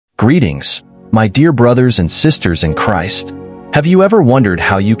Greetings, my dear brothers and sisters in Christ. Have you ever wondered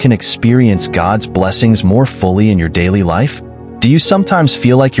how you can experience God's blessings more fully in your daily life? Do you sometimes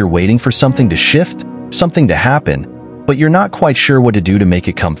feel like you're waiting for something to shift, something to happen, but you're not quite sure what to do to make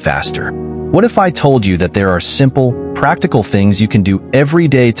it come faster? What if I told you that there are simple, practical things you can do every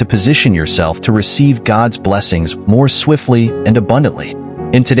day to position yourself to receive God's blessings more swiftly and abundantly?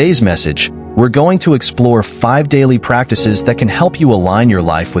 In today's message, we're going to explore 5 daily practices that can help you align your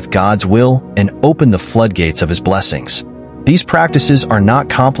life with God's will and open the floodgates of His blessings. These practices are not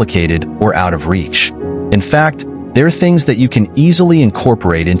complicated or out of reach. In fact, they're things that you can easily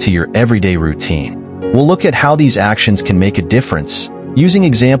incorporate into your everyday routine. We'll look at how these actions can make a difference, using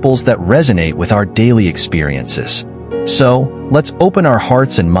examples that resonate with our daily experiences. So, let's open our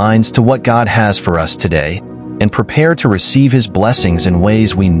hearts and minds to what God has for us today, and prepare to receive His blessings in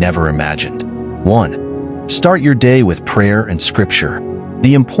ways we never imagined. 1. Start your day with prayer and scripture.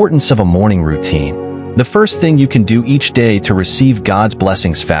 The importance of a morning routine. The first thing you can do each day to receive God's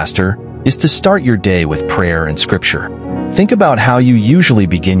blessings faster is to start your day with prayer and scripture. Think about how you usually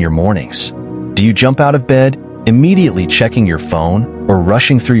begin your mornings. Do you jump out of bed, immediately checking your phone, or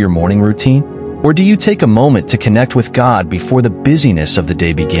rushing through your morning routine? Or do you take a moment to connect with God before the busyness of the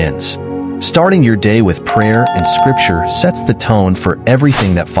day begins? Starting your day with prayer and scripture sets the tone for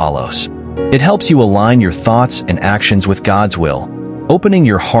everything that follows. It helps you align your thoughts and actions with God's will, opening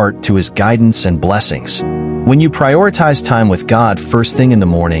your heart to His guidance and blessings. When you prioritize time with God first thing in the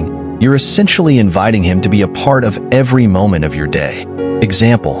morning, you're essentially inviting Him to be a part of every moment of your day.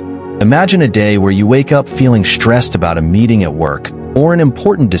 Example: imagine a day where you wake up feeling stressed about a meeting at work or an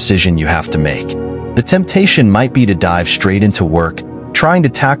important decision you have to make. The temptation might be to dive straight into work, trying to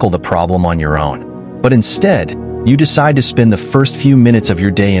tackle the problem on your own. But instead, you decide to spend the first few minutes of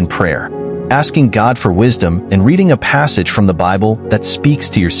your day in prayer, asking God for wisdom and reading a passage from the Bible that speaks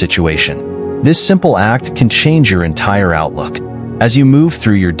to your situation. This simple act can change your entire outlook. As you move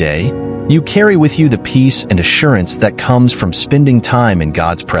through your day, you carry with you the peace and assurance that comes from spending time in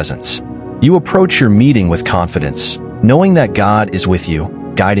God's presence. You approach your meeting with confidence, knowing that God is with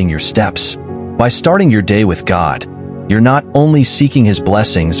you, guiding your steps. By starting your day with God, you're not only seeking His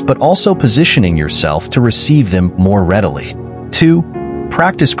blessings but also positioning yourself to receive them more readily. 2.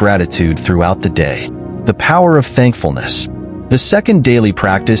 Practice gratitude throughout the day. The power of thankfulness. The second daily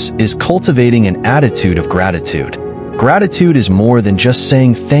practice is cultivating an attitude of gratitude. Gratitude is more than just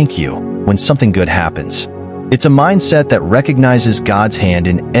saying thank you when something good happens. It's a mindset that recognizes God's hand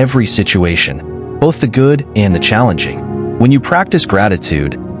in every situation, both the good and the challenging. When you practice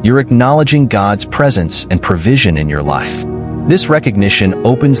gratitude, you're acknowledging God's presence and provision in your life. This recognition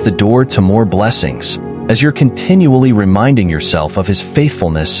opens the door to more blessings, as you're continually reminding yourself of His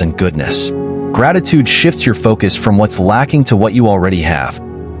faithfulness and goodness. Gratitude shifts your focus from what's lacking to what you already have,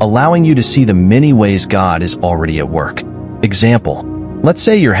 allowing you to see the many ways God is already at work. Example: let's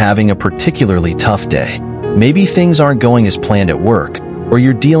say you're having a particularly tough day. Maybe things aren't going as planned at work, or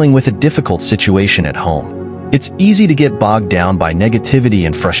you're dealing with a difficult situation at home. It's easy to get bogged down by negativity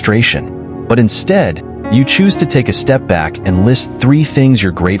and frustration, but instead, you choose to take a step back and list 3 things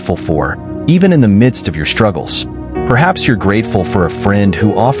you're grateful for, even in the midst of your struggles. Perhaps you're grateful for a friend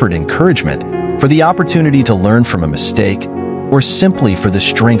who offered encouragement, for the opportunity to learn from a mistake, or simply for the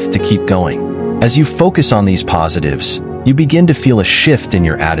strength to keep going. As you focus on these positives, you begin to feel a shift in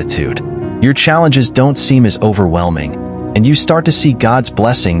your attitude. Your challenges don't seem as overwhelming, and you start to see God's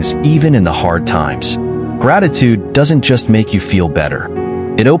blessings even in the hard times. Gratitude doesn't just make you feel better.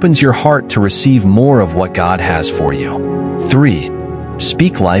 It opens your heart to receive more of what God has for you. 3.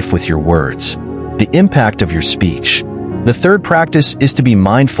 Speak life with your words. The impact of your speech. The third practice is to be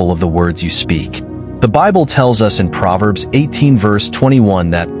mindful of the words you speak. The Bible tells us in Proverbs 18 verse 21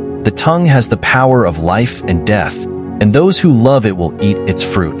 that the tongue has the power of life and death, and those who love it will eat its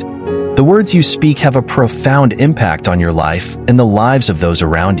fruit. The words you speak have a profound impact on your life and the lives of those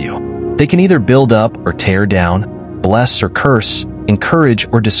around you. They can either build up or tear down, bless or curse, encourage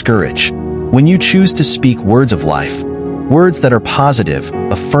or discourage. When you choose to speak words of life, words that are positive,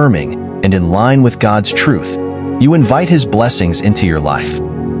 affirming, and in line with God's truth, you invite His blessings into your life.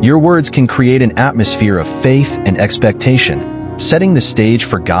 Your words can create an atmosphere of faith and expectation, setting the stage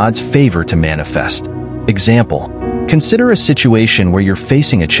for God's favor to manifest. Example: consider a situation where you're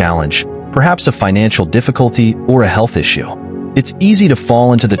facing a challenge, perhaps a financial difficulty or a health issue. It's easy to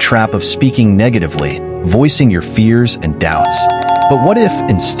fall into the trap of speaking negatively, voicing your fears and doubts. But what if,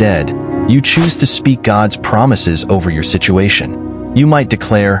 instead, you choose to speak God's promises over your situation? You might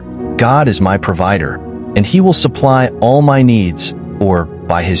declare, "God is my provider, and He will supply all my needs," or,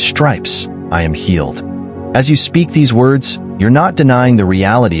 "By His stripes, I am healed." As you speak these words, You're not denying the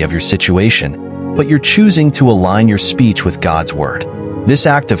reality of your situation, but you're choosing to align your speech with God's word. This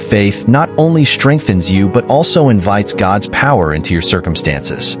act of faith not only strengthens you but also invites God's power into your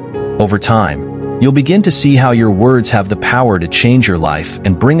circumstances. Over time, you'll begin to see how your words have the power to change your life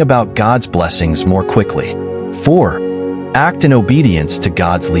and bring about God's blessings more quickly. 4. Act in obedience to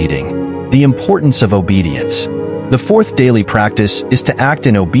God's leading. The importance of obedience. The fourth daily practice is to act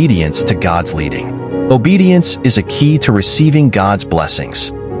in obedience to God's leading. Obedience is a key to receiving God's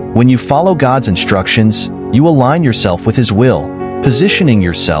blessings. When you follow God's instructions, you align yourself with His will, positioning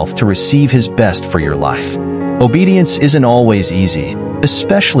yourself to receive His best for your life. Obedience isn't always easy,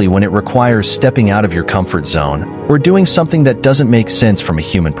 especially when it requires stepping out of your comfort zone or doing something that doesn't make sense from a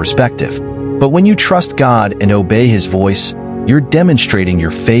human perspective. But when you trust God and obey His voice, you're demonstrating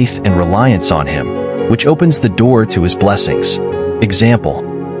your faith and reliance on Him, which opens the door to His blessings. Example: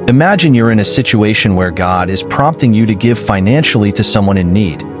 imagine you're in a situation where God is prompting you to give financially to someone in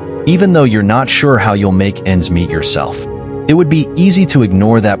need, even though you're not sure how you'll make ends meet yourself. It would be easy to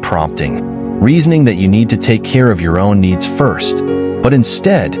ignore that prompting, reasoning that you need to take care of your own needs first. But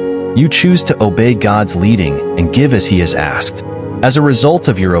instead, you choose to obey God's leading and give as He has asked. As a result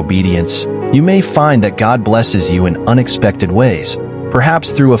of your obedience, you may find that God blesses you in unexpected ways,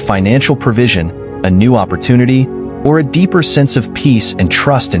 perhaps through a financial provision, a new opportunity, or a deeper sense of peace and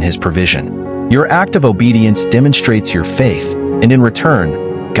trust in His provision. Your act of obedience demonstrates your faith, and in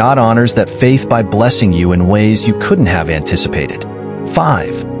return, God honors that faith by blessing you in ways you couldn't have anticipated.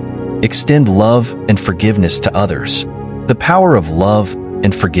 5. Extend love and forgiveness to others. The power of love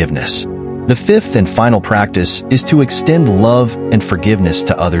and forgiveness. The fifth and final practice is to extend love and forgiveness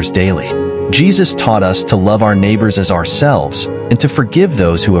to others daily. Jesus taught us to love our neighbors as ourselves and to forgive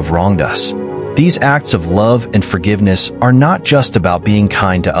those who have wronged us. These acts of love and forgiveness are not just about being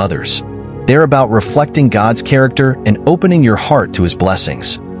kind to others. They're about reflecting God's character and opening your heart to His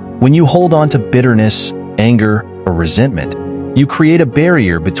blessings. When you hold on to bitterness, anger, or resentment, you create a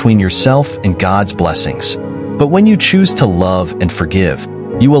barrier between yourself and God's blessings. But when you choose to love and forgive,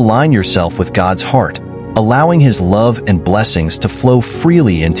 you align yourself with God's heart, allowing His love and blessings to flow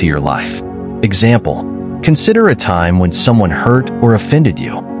freely into your life. Example: consider a time when someone hurt or offended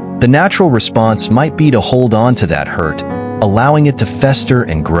you. The natural response might be to hold on to that hurt, allowing it to fester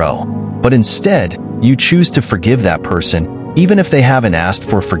and grow. But instead, you choose to forgive that person, even if they haven't asked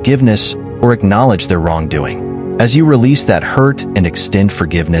for forgiveness or acknowledged their wrongdoing. As you release that hurt and extend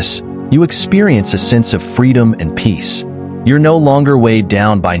forgiveness, you experience a sense of freedom and peace. You're no longer weighed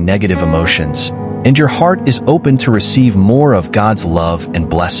down by negative emotions, and your heart is open to receive more of God's love and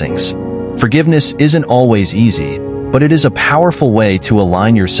blessings. Forgiveness isn't always easy, but it is a powerful way to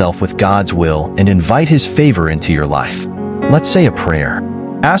align yourself with God's will and invite His favor into your life. Let's say a prayer,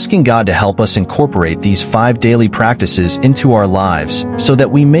 asking God to help us incorporate these 5 daily practices into our lives so that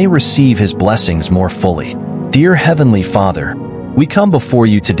we may receive His blessings more fully. Dear Heavenly Father, we come before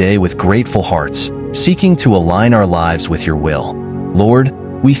You today with grateful hearts, seeking to align our lives with Your will. Lord,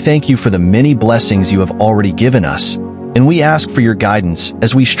 we thank You for the many blessings You have already given us, and we ask for Your guidance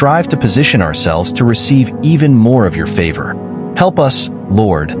as we strive to position ourselves to receive even more of Your favor. Help us,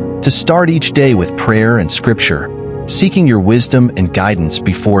 Lord, to start each day with prayer and scripture, seeking Your wisdom and guidance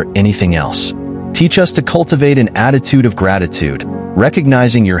before anything else. Teach us to cultivate an attitude of gratitude,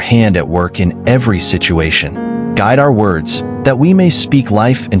 recognizing Your hand at work in every situation. Guide our words, that we may speak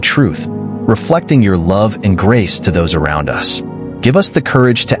life and truth, reflecting Your love and grace to those around us. Give us the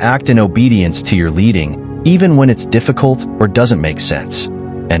courage to act in obedience to Your leading, even when it's difficult or doesn't make sense.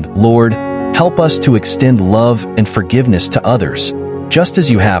 And, Lord, help us to extend love and forgiveness to others, just as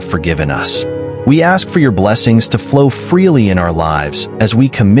You have forgiven us. We ask for Your blessings to flow freely in our lives as we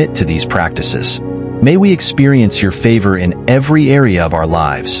commit to these practices. May we experience Your favor in every area of our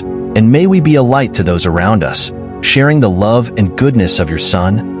lives, and may we be a light to those around us, sharing the love and goodness of Your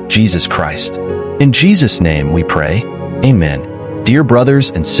Son, Jesus Christ. In Jesus' name we pray, Amen. Dear brothers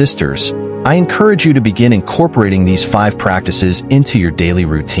and sisters, I encourage you to begin incorporating these 5 practices into your daily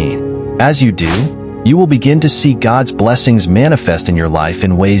routine. As you do, you will begin to see God's blessings manifest in your life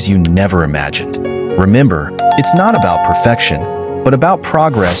in ways you never imagined. Remember, it's not about perfection, but about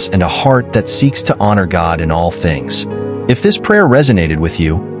progress and a heart that seeks to honor God in all things. If this prayer resonated with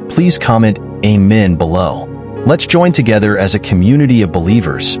you, please comment Amen below. Let's join together as a community of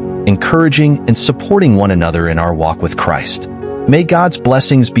believers, encouraging and supporting one another in our walk with Christ. May God's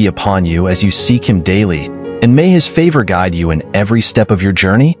blessings be upon you as you seek Him daily, and may His favor guide you in every step of your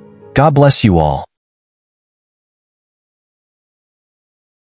journey. God bless you all.